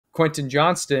Quentin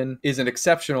Johnston is an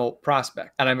exceptional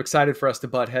prospect, and I'm excited for us to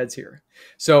butt heads here.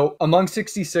 So among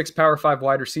 66 Power 5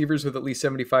 wide receivers with at least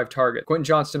 75 targets, Quentin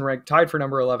Johnston ranked tied for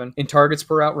number 11 in targets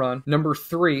per out run, number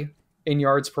 3 in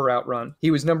yards per out run. He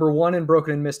was number 1 in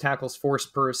broken and missed tackles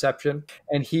forced per reception,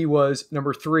 and he was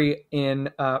number 3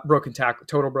 in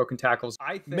total broken tackles.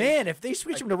 Man, if they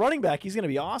switch him to running back, he's going to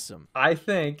be awesome. I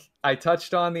think I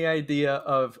touched on the idea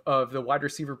of the wide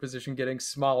receiver position getting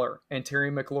smaller and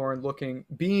Terry McLaurin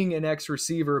being an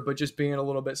ex-receiver, but just being a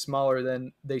little bit smaller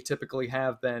than they typically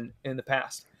have been in the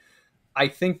past. I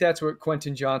think that's what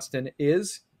Quentin Johnston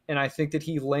is, and I think that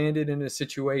he landed in a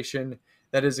situation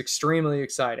that is extremely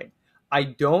exciting. I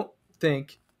don't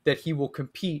think that he will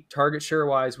compete target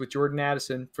share-wise with Jordan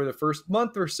Addison for the first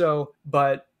month or so,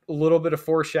 but a little bit of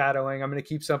foreshadowing. I'm going to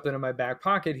keep something in my back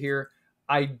pocket here.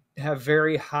 I have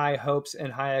very high hopes and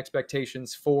high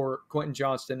expectations for Quentin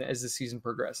Johnston as the season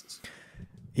progresses.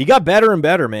 He got better and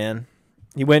better, man.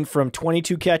 He went from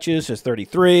 22 catches to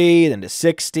 33, then to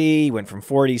 60. He went from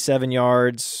 47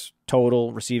 yards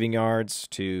total receiving yards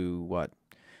to,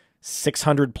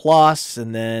 600 plus,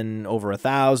 and then over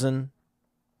 1,000.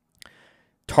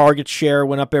 Target share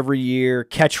went up every year.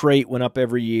 Catch rate went up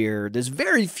every year. There's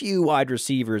very few wide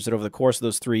receivers that over the course of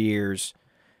those 3 years,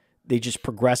 they just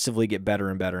progressively get better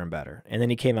and better and better. And then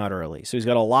he came out early. So he's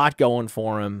got a lot going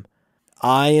for him.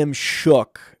 I am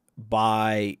shook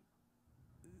by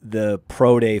the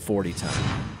Pro Day 40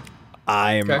 time.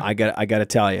 I got to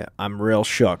tell you, I'm real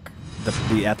shook.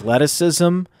 The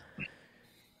athleticism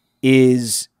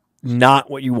is not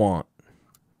what you want,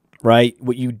 right?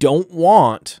 What you don't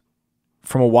want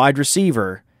from a wide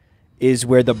receiver is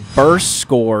where the burst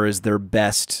score is their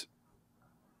best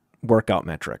workout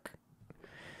metric.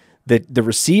 The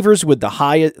receivers with the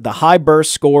high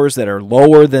burst scores that are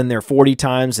lower than their 40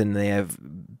 times and they have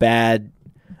bad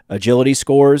agility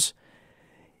scores,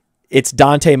 it's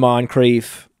Dante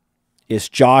Moncrief, it's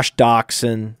Josh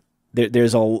Doxson.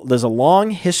 There's a long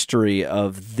history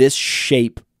of this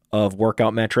shape of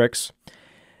workout metrics,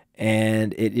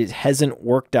 and it hasn't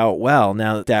worked out well.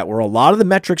 Now, that where a lot of the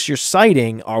metrics you're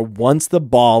citing are once the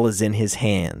ball is in his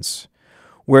hands,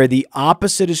 where the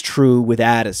opposite is true with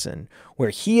Addison, where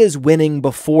he is winning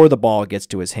before the ball gets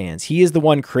to his hands. He is the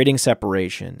one creating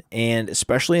separation, and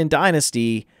especially in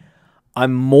Dynasty,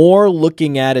 I'm more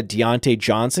looking at a Deontay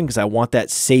Johnson because I want that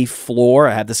safe floor.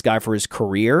 I have this guy for his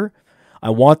career.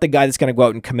 I want the guy that's going to go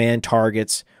out and command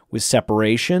targets with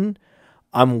separation.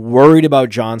 I'm worried about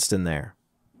Johnston there.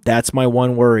 That's my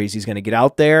one worry. He's going to get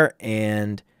out there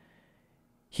and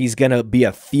he's going to be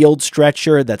a field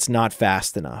stretcher that's not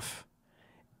fast enough.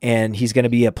 And he's going to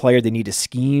be a player they need to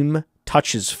scheme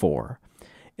touches for.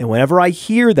 And whenever I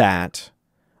hear that,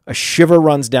 a shiver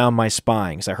runs down my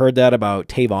spine. Because I heard that about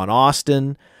Tavon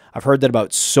Austin. I've heard that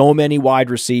about so many wide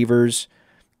receivers.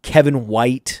 Kevin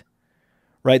White.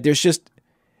 Right?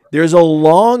 There's a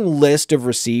long list of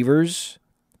receivers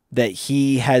that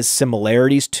he has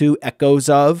similarities to, echoes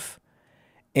of,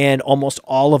 and almost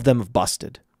all of them have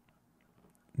busted.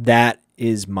 That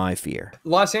is my fear.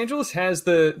 Los Angeles has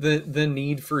the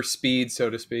need for speed, so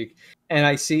to speak. And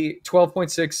I see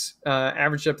 12.6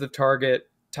 average depth of target,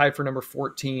 tied for number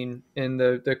 14 in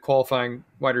the qualifying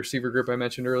wide receiver group I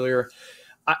mentioned earlier.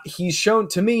 He's shown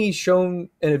an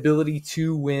ability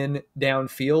to win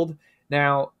downfield.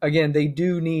 Now, again, they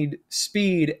do need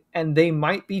speed, and they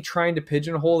might be trying to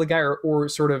pigeonhole the guy or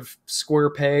sort of square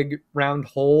peg, round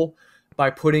hole by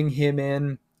putting him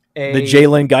in the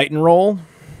Jalen Guyton role.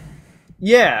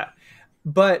 Yeah,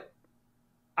 but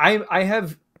I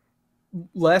have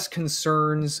less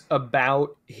concerns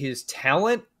about his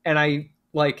talent, and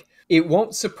it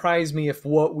won't surprise me if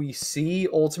what we see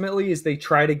ultimately is they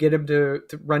try to get him to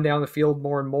run down the field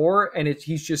more and more, and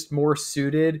he's just more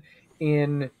suited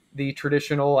in the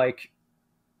traditional, I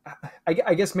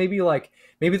guess maybe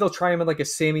they'll try him in like a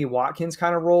Sammy Watkins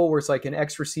kind of role where it's like an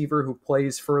X receiver who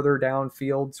plays further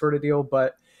downfield sort of deal.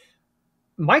 But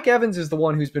Mike Evans is the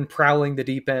one who's been prowling the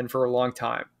deep end for a long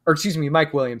time, or excuse me,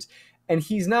 Mike Williams. And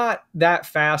he's not that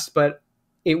fast, but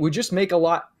it would just make a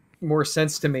lot more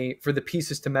sense to me for the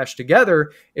pieces to mesh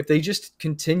together if they just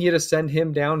continue to send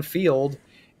him downfield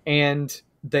and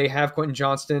they have Quentin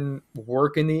Johnston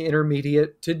work in the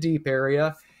intermediate to deep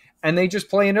area, and they just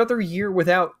play another year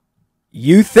without.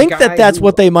 You think that's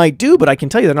what they might do, but I can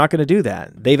tell you they're not going to do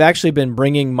that. They've actually been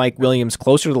bringing Mike Williams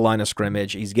closer to the line of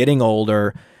scrimmage. He's getting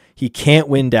older. He can't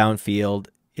win downfield.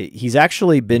 He's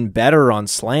actually been better on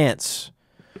slants,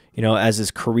 as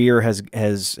his career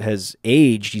has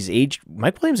aged. He's aged.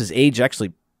 Mike Williams has aged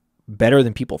actually better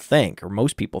than people think, or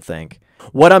most people think.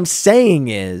 What I'm saying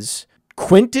is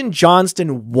Quentin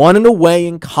Johnston won and away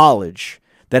in college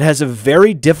that has a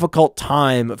very difficult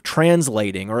time of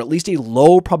translating, or at least a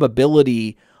low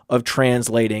probability of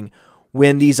translating,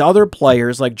 when these other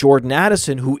players like Jordan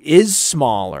Addison, who is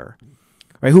smaller,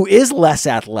 right, who is less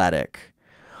athletic,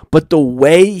 but the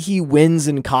way he wins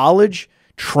in college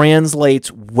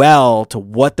translates well to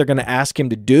what they're going to ask him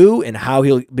to do and how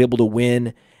he'll be able to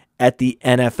win at the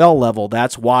NFL level.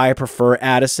 That's why I prefer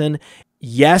Addison.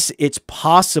 Yes, it's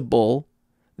possible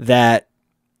that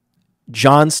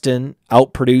Johnston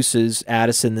outproduces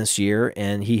Addison this year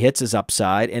and he hits his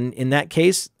upside. And in that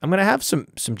case, I'm going to have some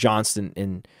Johnston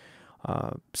in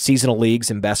seasonal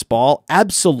leagues and best ball.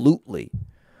 Absolutely.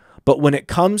 But when it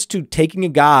comes to taking a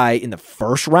guy in the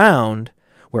first round,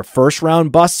 where first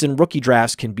round busts in rookie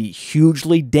drafts can be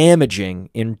hugely damaging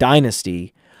in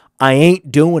Dynasty, I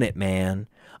ain't doing it, man.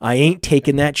 I ain't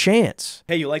taking that chance.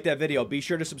 Hey, you like that video? Be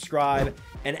sure to subscribe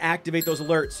and activate those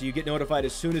alerts so you get notified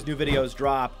as soon as new videos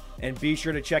drop. And be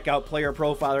sure to check out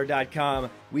playerprofiler.com.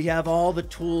 We have all the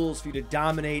tools for you to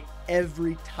dominate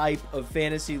every type of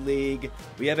fantasy league.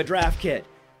 We have a draft kit,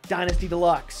 Dynasty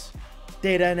Deluxe,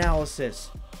 data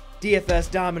analysis, DFS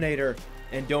Dominator,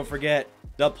 and don't forget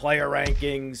the player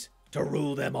rankings to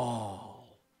rule them all.